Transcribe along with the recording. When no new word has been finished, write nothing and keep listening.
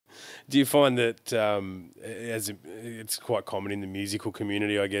Do you find that as it's quite common in the musical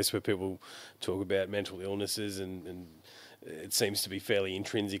community, I guess, where people talk about mental illnesses and it seems to be fairly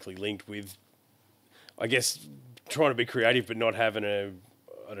intrinsically linked with, I guess, trying to be creative but not having a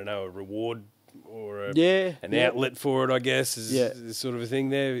reward or an outlet for it, I guess, is sort of a thing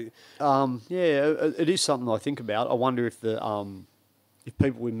there. It is something I think about. I wonder if if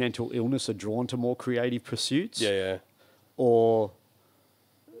people with mental illness are drawn to more creative pursuits. Or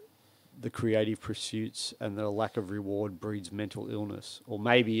the creative pursuits and the lack of reward breeds mental illness. Or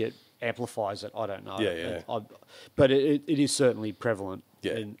maybe it amplifies it. I don't know. But it is certainly prevalent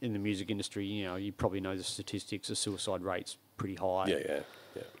in the music industry. You know, you probably know the statistics. The suicide rate's pretty high.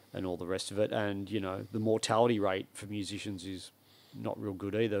 And all the rest of it. And, you know, the mortality rate for musicians is not real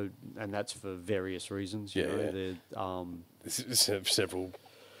good either. And that's for various reasons. You know, there's several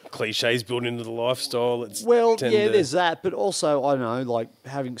cliches built into the lifestyle. There's that. But also, I don't know, like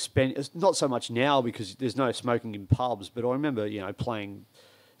having spent, it's not so much now because there's no smoking in pubs, but I remember, you know, playing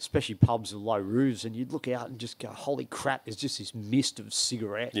especially pubs with low roofs, and you'd look out and just go, holy crap, there's just this mist of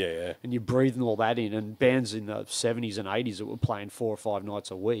cigarette. And you're breathing all that in, and bands in the 70s and 80s that were playing 4 or 5 nights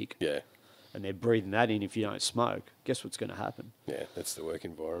a week. And they're breathing that in if you don't smoke. Guess what's going to happen? That's the work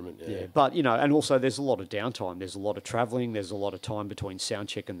environment. But, you know, and also there's a lot of downtime. There's a lot of travelling. There's a lot of time between sound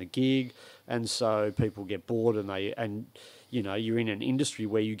check and the gig. And so people get bored and you know, you're in an industry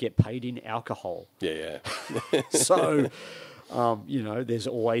where you get paid in alcohol. So... you know, there's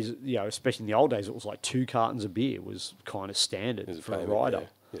always, you know, especially in the old days, it was like 2 cartons of beer was kind of standard for a rider.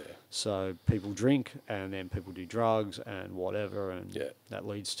 So people drink and then people do drugs and whatever, and that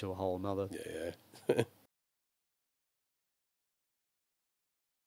leads to a whole nother